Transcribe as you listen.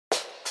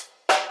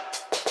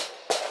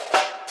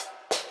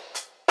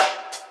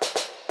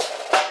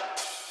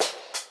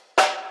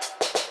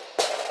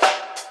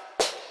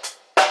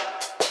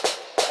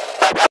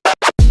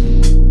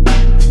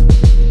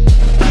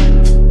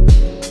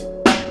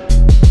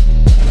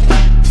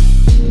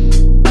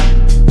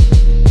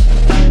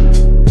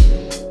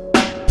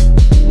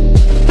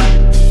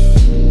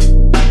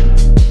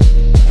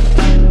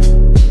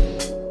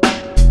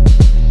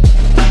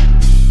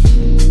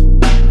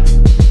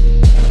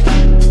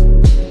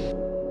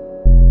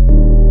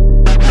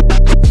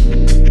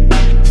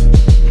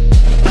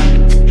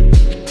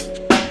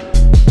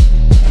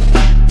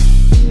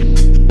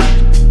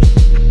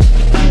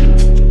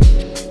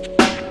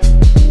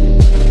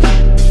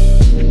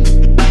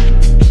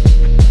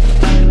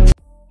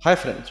Hi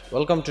friends,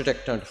 welcome to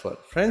tech24.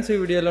 Friends, ఈ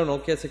వీడియోలో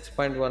Nokia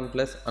 6.1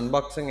 Plus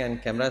unboxing and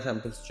camera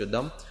samples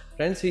చూద్దాం.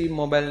 Friends, ఈ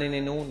మొబైల్ని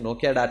నేను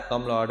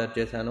nokia.comలో ఆర్డర్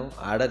చేశాను.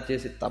 ఆర్డర్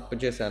చేసి తప్పు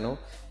చేశాను.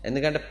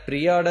 ఎందుకంటే ప్రీ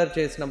ఆర్డర్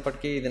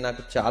చేసినప్పటికీ ఇది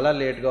నాకు చాలా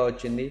లేట్గా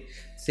వచ్చింది.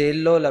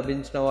 సేల్లో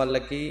లభించిన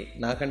వాళ్ళకి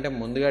నాకంటే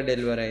ముందుగా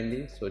డెలివరీ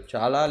అయింది. సో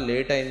చాలా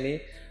లేట్ అయింది.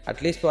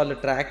 అట్లీస్ట్ వాళ్ళు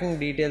ట్రాకింగ్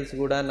డీటెయిల్స్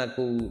కూడా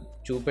నాకు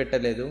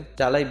చూపెట్టలేదు.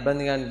 చాలా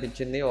ఇబ్బందిగా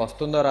అనిపించింది.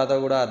 వస్తుందో రాదో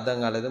కూడా అర్థం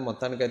కాలేదు.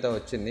 మొత్తానికైతే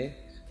వచ్చింది.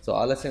 సో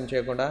ఆలస్యం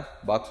చేయకుండా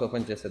బాక్స్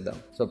ఓపెన్ చేసేద్దాం.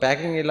 సో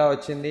ప్యాకింగ్ ఇలా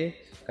వచ్చింది.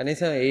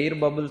 కనీసం ఎయిర్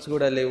బబుల్స్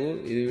కూడా లేవు.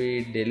 ఇది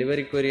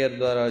డెలివరీ కొరియర్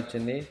ద్వారా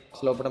వచ్చింది.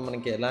 లోపల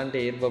మనకి ఎలాంటి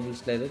ఎయిర్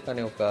బబుల్స్ లేదు,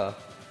 కానీ ఒక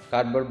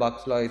కార్డ్బోర్డ్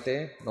బాక్స్లో అయితే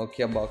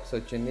నోకియా బాక్స్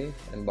వచ్చింది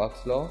అండ్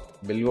బాక్స్లో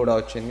బిల్ కూడా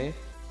వచ్చింది.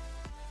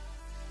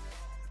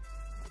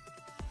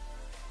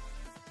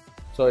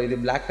 సో ఇది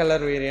black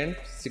colour variant,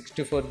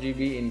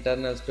 64GB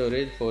internal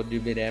storage,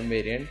 4GB RAM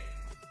variant.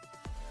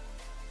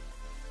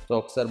 So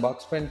ఒకసారి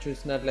బాక్స్ పైన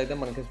చూసినట్లయితే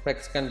మనకి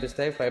స్పెక్స్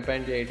కనిపిస్తాయి.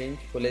 5.8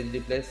 inch full HD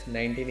plus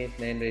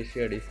 19:9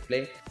 ratio display,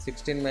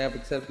 16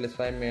 megapixel plus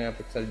 5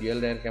 megapixel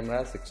dual rear camera,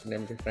 16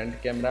 MP front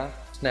camera,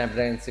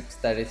 Snapdragon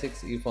 636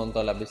 ఈ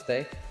ఫోన్తో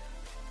లభిస్తాయి.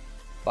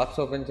 బాక్స్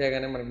ఓపెన్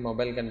చేయగానే మనకి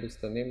మొబైల్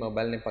కనిపిస్తుంది.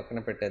 మొబైల్ని పక్కన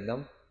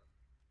పెట్టేద్దాం.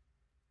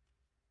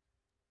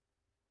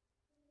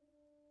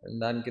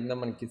 దాని కింద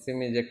మనకి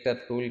సిమ్ ఇజెక్టర్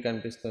టూల్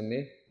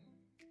కనిపిస్తుంది.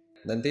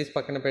 దాన్ని తీసి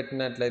పక్కన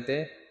పెట్టినట్లయితే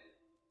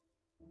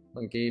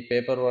మనకి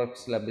పేపర్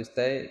వర్క్స్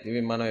లభిస్తాయి.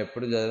 ఇవి మనం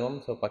ఎప్పుడు చదవం,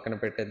 సో పక్కన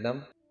పెట్టేద్దాం.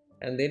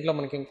 అండ్ దీంట్లో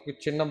మనకి ఇంకొక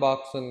చిన్న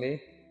బాక్స్ ఉంది.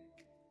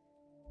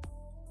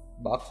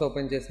 బాక్స్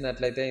ఓపెన్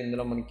చేసినట్లయితే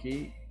ఇందులో మనకి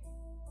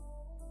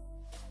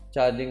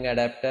charging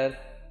adapter,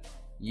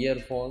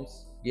 ear phones,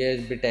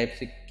 USB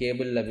Type-C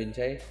cable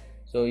లభించాయి.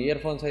 సో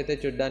ఇయర్ ఫోన్స్ అయితే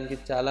చూడడానికి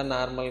చాలా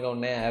నార్మల్గా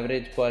ఉన్నాయి,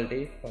 యావరేజ్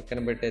క్వాలిటీ. పక్కన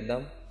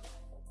పెట్టేద్దాం.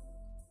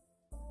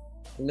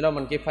 ఇందులో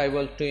మనకి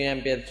 5V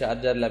 2A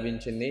ఛార్జర్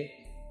లభించింది.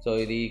 సో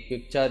ఇది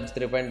క్విక్ ఛార్జ్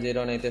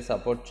 3.0 అయితే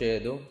సపోర్ట్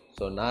చేయదు.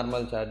 సో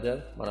నార్మల్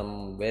ఛార్జర్, మనం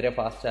వేరే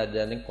ఫాస్ట్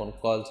ఛార్జర్ని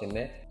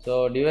కొనుక్కోవాల్సిందే. సో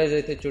డివైస్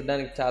అయితే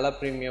చూడడానికి చాలా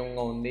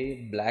ప్రీమియంగా ఉంది.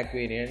 Black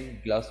variant,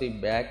 glossy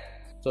back.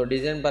 So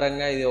design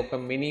పరంగా ఇది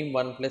ఒక మినీ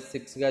OnePlus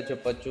 6గా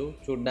చెప్పొచ్చు.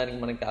 చూడడానికి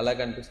మనకి అలా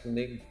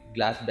కనిపిస్తుంది,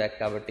 గ్లాస్ బ్యాక్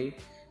కాబట్టి.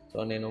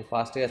 సో నేను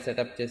ఫాస్ట్గా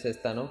సెటప్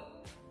చేసేస్తాను.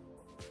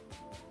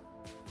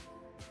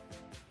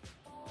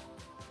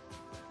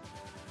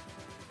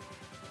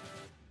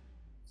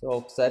 సో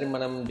ఒకసారి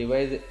మనం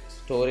డివైస్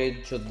స్టోరేజ్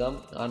చూద్దాం.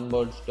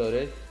 ఆన్బోర్డ్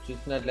స్టోరేజ్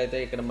చూసినట్లయితే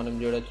ఇక్కడ మనం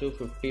చూడొచ్చు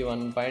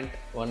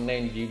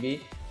 51.19 GB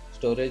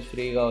స్టోరేజ్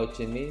ఫ్రీగా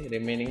వచ్చింది.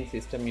 రిమైనింగ్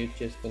సిస్టమ్ యూజ్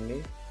చేస్తుంది.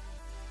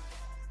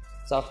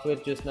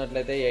 సాఫ్ట్వేర్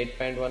చూసినట్లయితే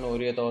 8.1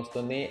 ఓరియోతో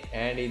వస్తుంది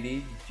అండ్ ఇది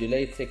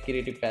జూలై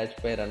సెక్యూరిటీ ప్యాచ్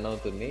పై రన్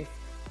అవుతుంది.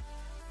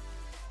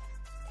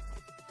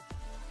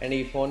 అండ్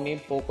ఈ ఫోన్ని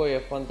పోకో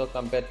F1తో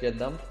కంపేర్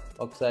చేద్దాం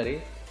ఒకసారి.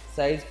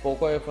 Size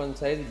Poco F1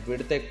 size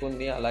width ఎక్కువ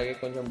ఉంది, అలాగే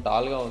కొంచెం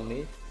టాల్గా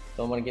ఉంది.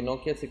 సో మనకి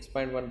Nokia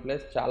 6.1 Plus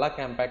చాలా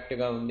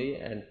కాంపాక్ట్గా ఉంది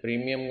అండ్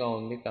ప్రీమియంగా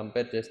ఉంది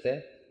కంపేర్ చేస్తే.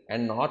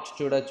 అండ్ నాట్స్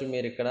చూడొచ్చు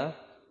మీరు ఇక్కడ.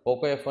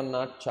 పోకో F1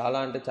 నాట్ చాలా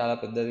అంటే చాలా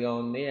పెద్దదిగా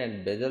ఉంది అండ్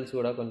బెజల్స్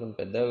కూడా కొంచెం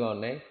పెద్దగా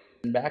ఉన్నాయి.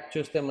 బ్యాక్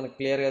చూస్తే మనకు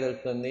క్లియర్గా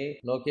తెలుస్తుంది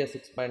Nokia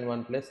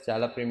 6.1 Plus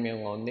చాలా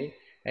ప్రీమియంగా ఉంది.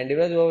 అండ్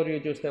డివైస్ ఓవర్ వ్యూ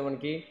చూస్తే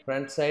మనకి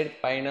ఫ్రంట్ సైడ్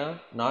పైన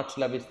నాట్స్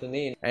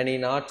లభిస్తుంది. అండ్ ఈ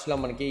నాట్స్లో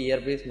మనకి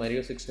ఇయర్ పీస్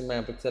మరియు 16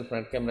 మెగాపిక్సెల్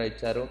ఫ్రంట్ కెమెరా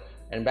ఇచ్చారు.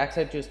 అండ్ బ్యాక్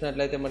సైడ్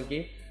చూసినట్లయితే మనకి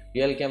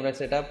dual camera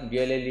setup,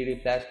 dual LED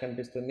flash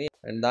కనిపిస్తుంది.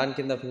 అండ్ దాని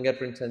కింద finger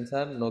print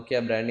censor, Nokia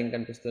branding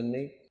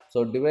కనిపిస్తుంది. సో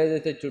డివైస్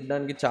అయితే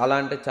చూడడానికి చాలా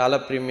అంటే చాలా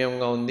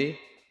ప్రీమియంగా ఉంది.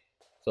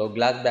 సో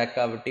గ్లాస్ బ్యాక్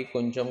కాబట్టి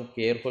కొంచెం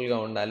కేర్ఫుల్గా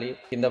ఉండాలి,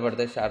 కింద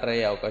పడితే షాటర్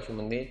అయ్యే అవకాశం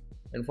ఉంది.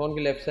 అండ్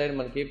ఫోన్కి లెఫ్ట్ సైడ్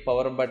మనకి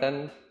పవర్ బటన్,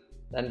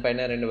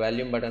 దానిపైన 2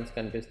 వాల్యూమ్ బటన్స్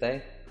కనిపిస్తాయి.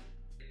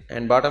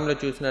 అండ్ బాటంలో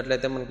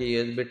చూసినట్లయితే మనకి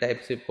USB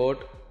Type-C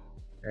port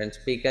and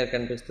speaker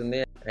కనిపిస్తుంది.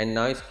 అండ్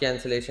నాయిస్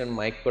క్యాన్సిలేషన్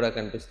మైక్ కూడా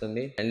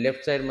కనిపిస్తుంది. అండ్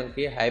లెఫ్ట్ సైడ్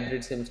మనకి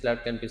హైబ్రిడ్ సిమ్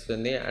స్లాట్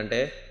కనిపిస్తుంది. అంటే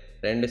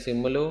 2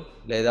 సిమ్ములు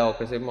లేదా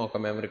ఒక సిమ్, ఒక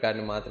మెమరీ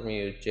కార్డ్ని మాత్రమే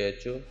యూజ్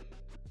చేయొచ్చు.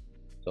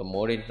 సో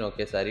మూడింటిని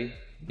ఒకేసారి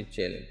యూజ్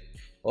చేయలేము.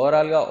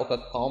 ఓవరాల్గా ఒక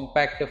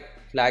కాంపాక్ట్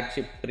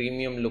ఫ్లాగ్షిప్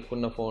ప్రీమియం లుక్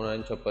ఉన్న ఫోన్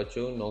అని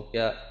చెప్పొచ్చు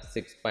Nokia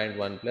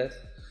 6.1 Plus.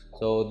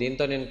 సో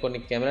దీంతో నేను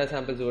కొన్ని కెమెరా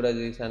శాంపిల్స్ కూడా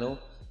తీశాను.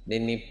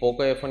 దీన్ని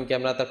పోకో F1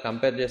 కెమెరాతో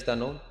కంపేర్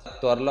చేస్తాను.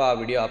 త్వరలో ఆ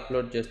వీడియో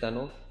అప్లోడ్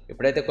చేస్తాను.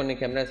 ఇప్పుడైతే కొన్ని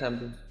కెమెరా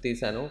శాంపిల్స్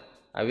తీశాను,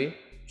 అవి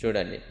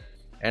చూడండి.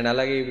 అండ్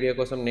అలాగే ఈ వీడియో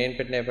కోసం నేను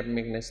పెట్టిన ఎఫర్ట్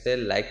మీకు నచ్చితే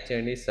లైక్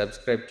చేయండి,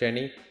 సబ్స్క్రైబ్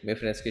చేయండి, మీ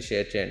ఫ్రెండ్స్కి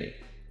షేర్ చేయండి.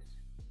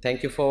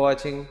 Thank you for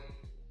watching.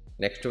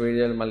 Next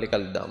వీడియోలో మళ్ళీ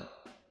కలుద్దాం.